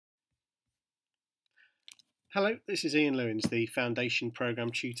Hello, this is Ian Lewins, the Foundation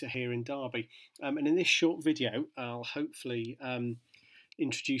Programme Tutor here in Derby. And in this short video, I'll hopefully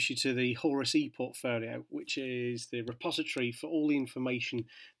introduce you to the HORUS eportfolio, which is the repository for all the information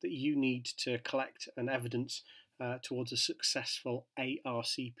that you need to collect and evidence towards a successful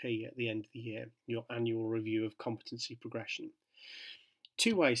ARCP at the end of the year, your annual review of competency progression.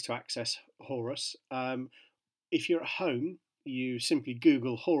 Two ways to access HORUS. If you're at home, you simply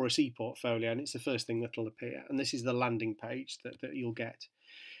Google HORUS eportfolio and it's the first thing that'll appear, and this is the landing page that you'll get.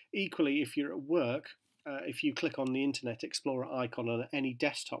 Equally, if you're at work, if you click on the Internet Explorer icon on any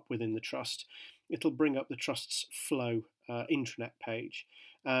desktop within the Trust, it'll bring up the Trust's Flow intranet page,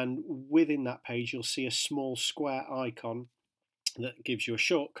 and within that page you'll see a small square icon that gives you a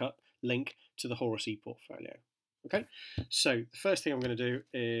shortcut link to the HORUS eportfolio. Okay, so the first thing I'm going to do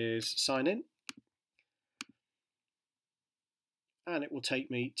is sign in. And it will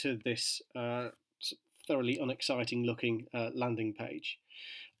take me to this thoroughly unexciting looking landing page.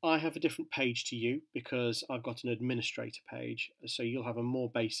 I have a different page to you because I've got an administrator page, so you'll have a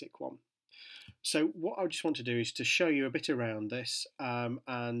more basic one. So what I just want to do is to show you a bit around this,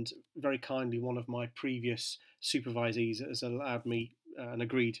 and very kindly one of my previous supervisees has allowed me and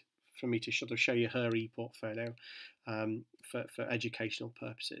agreed for me to sort of show you her eportfolio for educational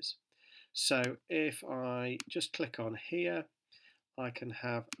purposes. So if I just click on here, I can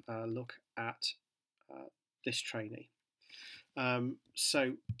have a look at this trainee.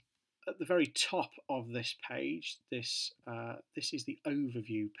 So at the very top of this page, this is the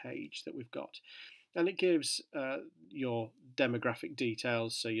overview page that we've got, and it gives your demographic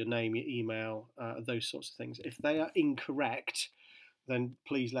details, so your name, your email, those sorts of things. If they are incorrect, then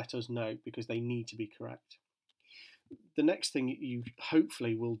please let us know, because they need to be correct. The next thing you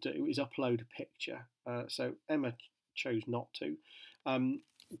hopefully will do is upload a picture. So Emma chose not to,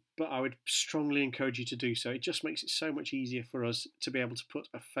 but I would strongly encourage you to do so. It just makes it so much easier for us to be able to put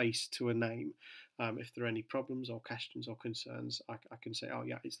a face to a name. If there are any problems or questions or concerns, I can say, oh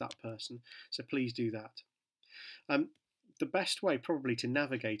yeah, it's that person. So please do that. The best way probably to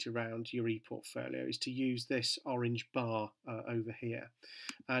navigate around your eportfolio is to use this orange bar over here.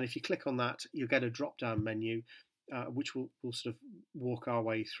 And if you click on that, you'll get a drop-down menu, which we'll sort of walk our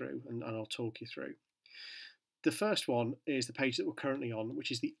way through, and I'll talk you through. The first one is the page that we're currently on,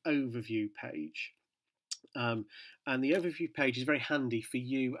 which is the overview page. And the overview page is very handy for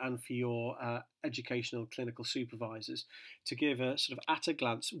you and for your educational clinical supervisors to give a sort of at a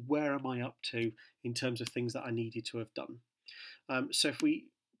glance, where am I up to in terms of things that I needed to have done. So if we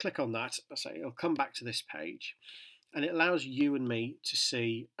click on that, it'll come back to this page, and it allows you and me to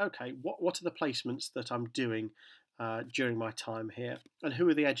see, okay, what are the placements that I'm doing during my time here, and who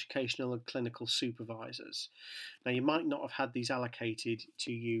are the educational and clinical supervisors. Now, you might not have had these allocated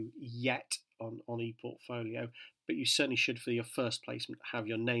to you yet on eportfolio, but you certainly should, for your first placement, have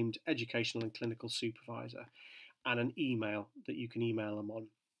your named educational and clinical supervisor and an email that you can email them on.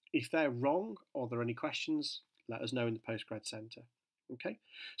 If they're wrong or there are any questions, let us know in the Postgrad Centre. Okay,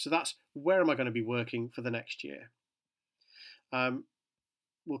 so that's where am I going to be working for the next year.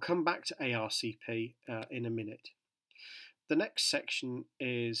 We'll come back to ARCP in a minute. The next section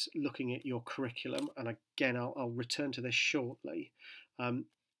is looking at your curriculum, and again I'll return to this shortly.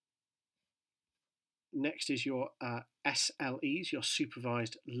 Next is your SLEs, your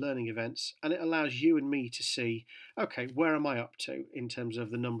supervised learning events, and it allows you and me to see, okay, where am I up to in terms of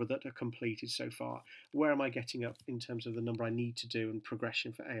the number that are completed so far? Where am I getting up in terms of the number I need to do and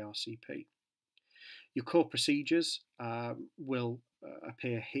progression for ARCP? Your core procedures will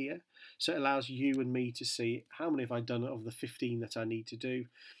appear here, so it allows you and me to see how many have I done of the 15 that I need to do,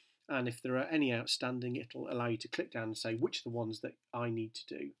 and if there are any outstanding, it'll allow you to click down and say which are the ones that I need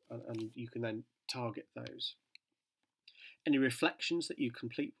to do, and you can then target those. Any reflections that you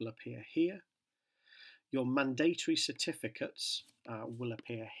complete will appear here. Your mandatory certificates will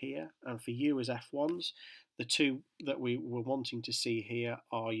appear here, and for you as F1s, the two that we were wanting to see here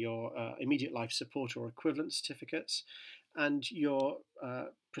are your immediate life support or equivalent certificates, and your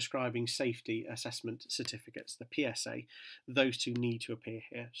prescribing safety assessment certificates, the PSA. Those two need to appear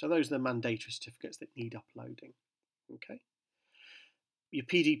here. So those are the mandatory certificates that need uploading. Okay. Your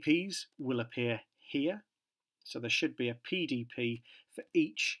PDPs will appear here. So there should be a PDP for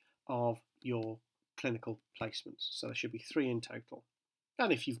each of your clinical placements. So there should be 3 in total.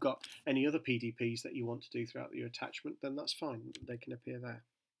 And if you've got any other PDPs that you want to do throughout your attachment, then that's fine. They can appear there.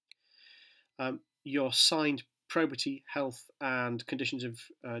 Your signed probity, health and conditions of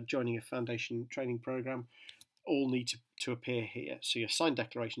joining a foundation training programme all need to appear here. So your signed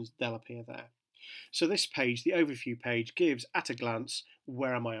declarations, they'll appear there. So this page, the overview page, gives at a glance,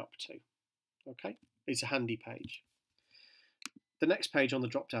 where am I up to? Okay, It's a handy page. The next page on the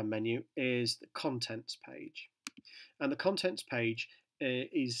drop-down menu is the contents page. And the contents page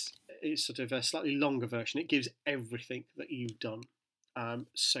is sort of a slightly longer version. It gives everything that you've done.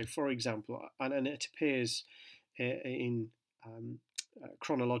 So, for example, and it appears in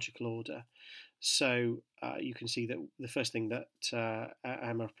chronological order. So you can see that the first thing that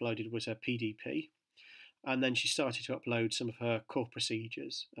Emma uploaded was her PDP, and then she started to upload some of her core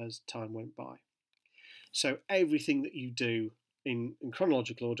procedures as time went by. So everything that you do in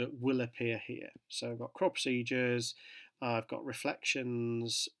chronological order will appear here. So I've got core procedures, I've got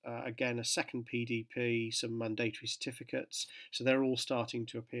reflections, again a second PDP, some mandatory certificates, so they're all starting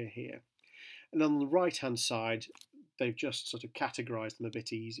to appear here. And on the right hand side, they've just sort of categorised them a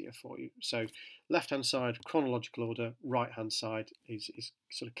bit easier for you. So left hand side, chronological order, right hand side is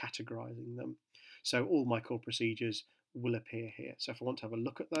sort of categorising them. So all my core procedures will appear here. So if I want to have a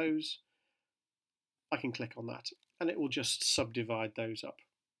look at those, I can click on that and it will just subdivide those up.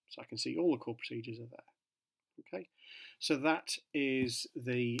 So I can see all the core procedures are there. Okay, so that is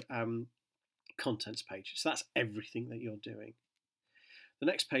the contents page. So that's everything that you're doing. The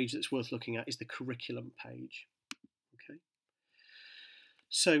next page that's worth looking at is the curriculum page. Okay,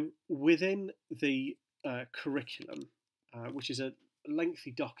 so within the curriculum, which is a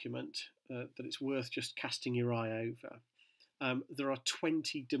lengthy document that it's worth just casting your eye over, there are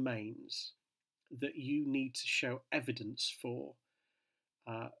 20 domains that you need to show evidence for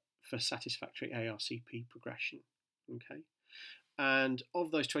satisfactory ARCP progression. Okay, and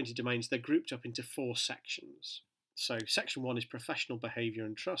of those 20 domains, they're grouped up into 4 sections. So section 1 is professional behaviour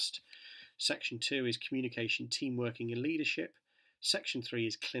and trust. Section 2 is communication, teamworking and leadership. Section 3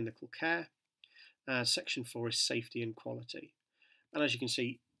 is clinical care. Section 4 is safety and quality. And as you can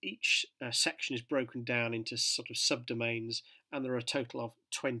see, each section is broken down into sort of subdomains, and there are a total of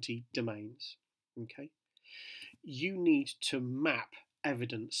 20 domains. Okay, you need to map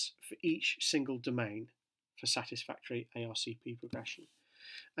evidence for each single domain for satisfactory ARCP progression.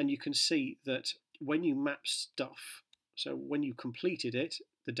 And you can see that when you map stuff, so when you completed it,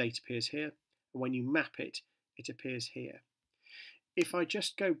 the date appears here, and when you map it, it appears here. If I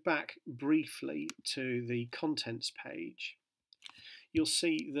just go back briefly to the contents page, you'll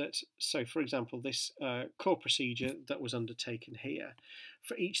see that, so for example, this core procedure that was undertaken here,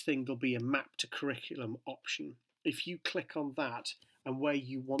 for each thing there'll be a map to curriculum option. If you click on that and where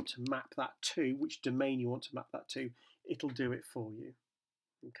you want to map that to, which domain you want to map that to, it'll do it for you.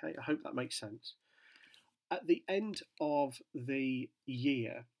 Okay, I hope that makes sense. At the end of the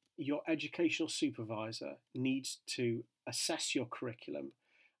year, your educational supervisor needs to assess your curriculum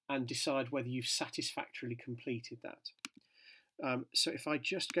and decide whether you've satisfactorily completed that. So if I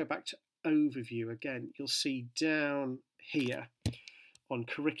just go back to overview again, you'll see down here on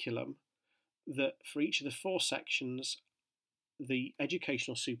curriculum that for each of the 4 sections, the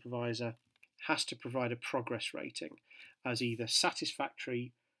educational supervisor has to provide a progress rating as either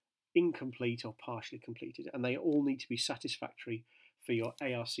satisfactory, incomplete or partially completed, and they all need to be satisfactory for your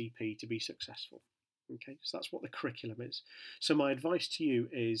ARCP to be successful. Okay, so that's what the curriculum is. So my advice to you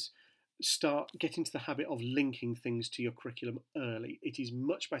is start getting to the habit of linking things to your curriculum early. It is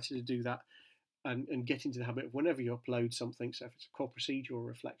much better to do that and get into the habit of whenever you upload something, so if it's a core procedure or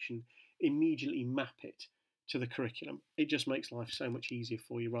reflection, immediately map it to the curriculum. It just makes life so much easier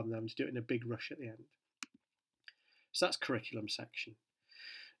for you rather than having to do it in a big rush at the end. So that's curriculum section.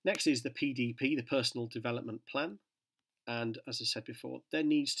 Next is the PDP, the Personal Development Plan. And as I said before, there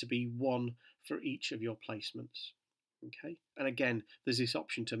needs to be one for each of your placements. Okay, and again, there's this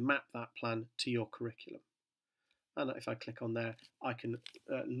option to map that plan to your curriculum. And if I click on there, I can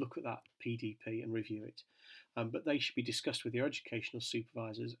look at that PDP and review it. But they should be discussed with your educational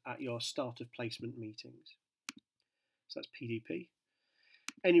supervisors at your start of placement meetings. So that's PDP.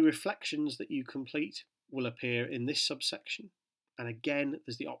 Any reflections that you complete will appear in this subsection. And again,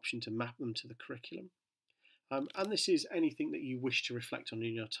 there's the option to map them to the curriculum. And this is anything that you wish to reflect on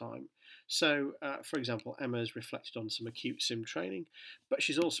in your time. So, for example, Emma's reflected on some acute sim training, but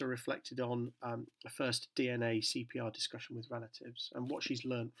she's also reflected on a first DNA CPR discussion with relatives and what she's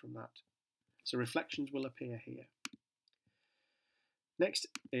learned from that. So reflections will appear here. Next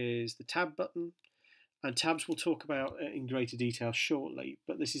is the tab button, and tabs we'll talk about in greater detail shortly,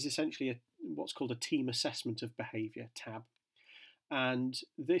 but this is essentially what's called a team assessment of behaviour tab. And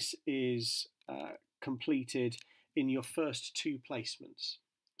this is completed in your first 2 placements.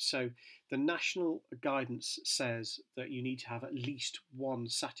 So the national guidance says that you need to have at least 1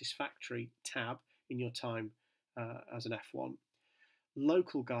 satisfactory tab in your time as an F1.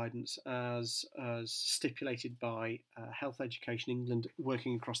 local guidance as stipulated by Health Education England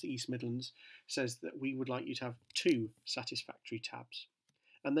working across the East Midlands says that we would like you to have 2 satisfactory tabs,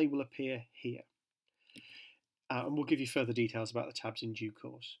 and they will appear here. And we'll give you further details about the tabs in due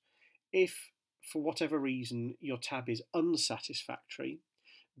course. If for whatever reason your tab is unsatisfactory,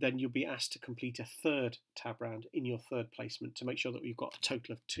 then you'll be asked to complete a 3rd tab round in your 3rd placement to make sure that we've got a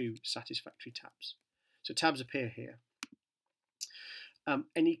total of 2 satisfactory tabs. So tabs appear here.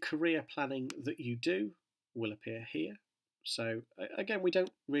 Any career planning that you do will appear here. So again, we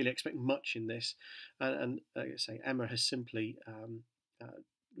don't really expect much in this, and like I say, Emma has simply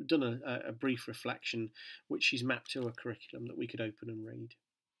done a brief reflection which she's mapped to a curriculum that we could open and read.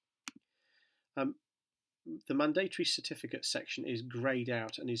 The mandatory certificate section is greyed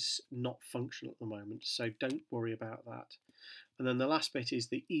out and is not functional at the moment, so don't worry about that. And then the last bit is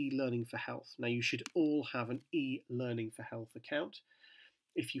the e-learning for health. Now you should all have an e-learning for health account.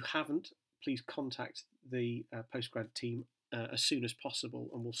 If you haven't, please contact the postgrad team as soon as possible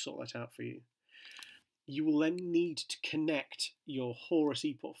and we'll sort that out for you. You will then need to connect your HORUS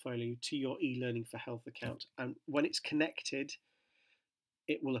eportfolio to your e-learning for health account, and when it's connected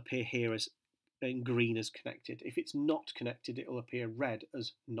it will appear here as in green as connected. If it's not connected, it will appear red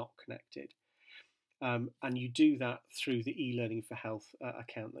as not connected. And you do that through the e-learning for health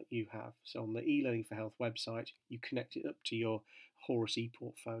account that you have. So on the e-learning for health website, you connect it up to your HORUS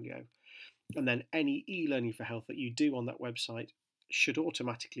eportfolio, and then any e-learning for health that you do on that website should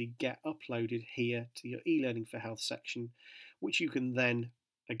automatically get uploaded here to your e-learning for health section, which you can then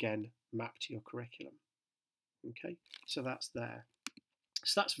again map to your curriculum. Okay, so that's there.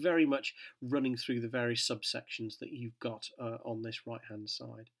 So that's very much running through the various subsections that you've got on this right hand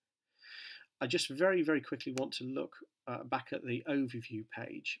side. I just very quickly want to look back at the overview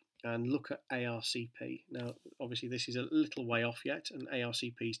page and look at ARCP. Now obviously this is a little way off yet, and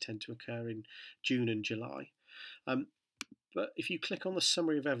ARCPs tend to occur in June and July. But if you click on the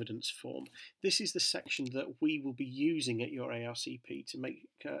summary of evidence form, this is the section that we will be using at your ARCP to make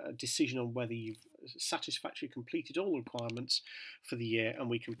a decision on whether you've satisfactorily completed all the requirements for the year and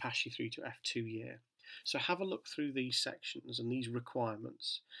we can pass you through to F2 year. So have a look through these sections and these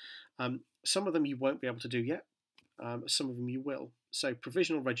requirements. Some of them you won't be able to do yet, some of them you will. So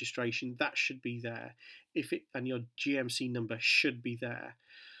provisional registration, that should be there, and your GMC number should be there.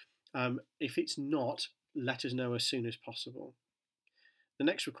 If it's not, let us know as soon as possible. The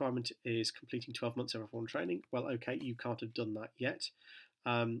next requirement is completing 12 months of F1 training. Well, okay, you can't have done that yet,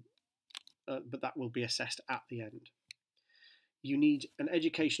 but that will be assessed at the end. You need an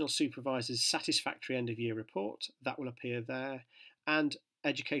educational supervisor's satisfactory end of year report. That will appear there, and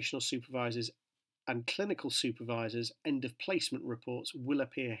educational supervisors and clinical supervisors end of placement reports will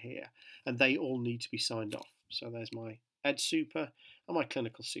appear here, and they all need to be signed off. So there's my Ed Super and my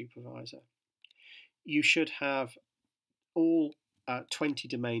clinical supervisor. You should have all 20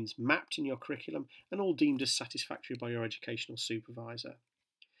 domains mapped in your curriculum and all deemed as satisfactory by your educational supervisor.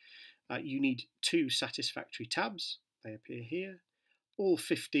 You need 2 satisfactory tabs. They appear here. All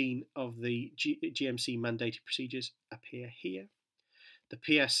 15 of the GMC mandated procedures appear here.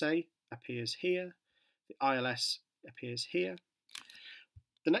 The PSA appears here. The ILS appears here.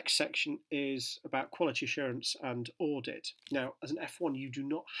 The next section is about quality assurance and audit. Now, as an F1, you do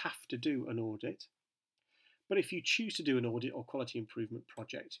not have to do an audit. But if you choose to do an audit or quality improvement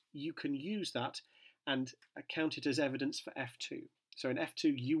project, you can use that and count it as evidence for F2. So in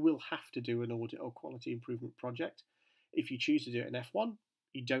F2, you will have to do an audit or quality improvement project. If you choose to do it in F1,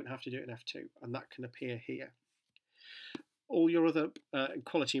 you don't have to do it in F2, and that can appear here. All your other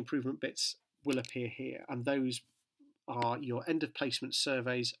quality improvement bits will appear here, and those are your end of placement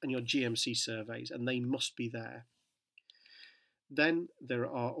surveys and your GMC surveys, and they must be there. Then there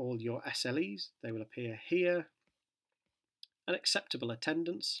are all your SLEs, they will appear here. An acceptable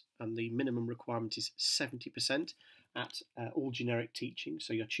attendance, and the minimum requirement is 70% at all generic teaching,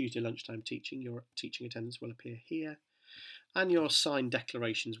 so your Tuesday lunchtime teaching, your teaching attendance will appear here. And your signed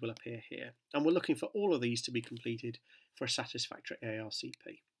declarations will appear here. And we're looking for all of these to be completed for a satisfactory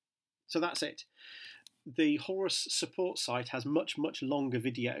ARCP. So that's it. The HORUS support site has much longer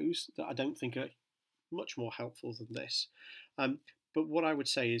videos that I don't think are much more helpful than this. But what I would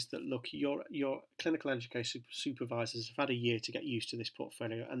say is that, look, your clinical education supervisors have had a year to get used to this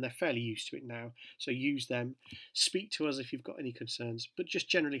portfolio, and they're fairly used to it now. So use them. Speak to us if you've got any concerns, but just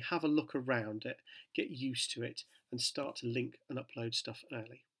generally have a look around it, get used to it, and start to link and upload stuff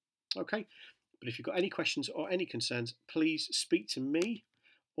early. Okay? But if you've got any questions or any concerns, please speak to me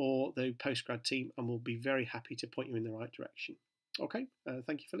or the postgrad team, and we'll be very happy to point you in the right direction. Okay?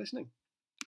 Thank you for listening.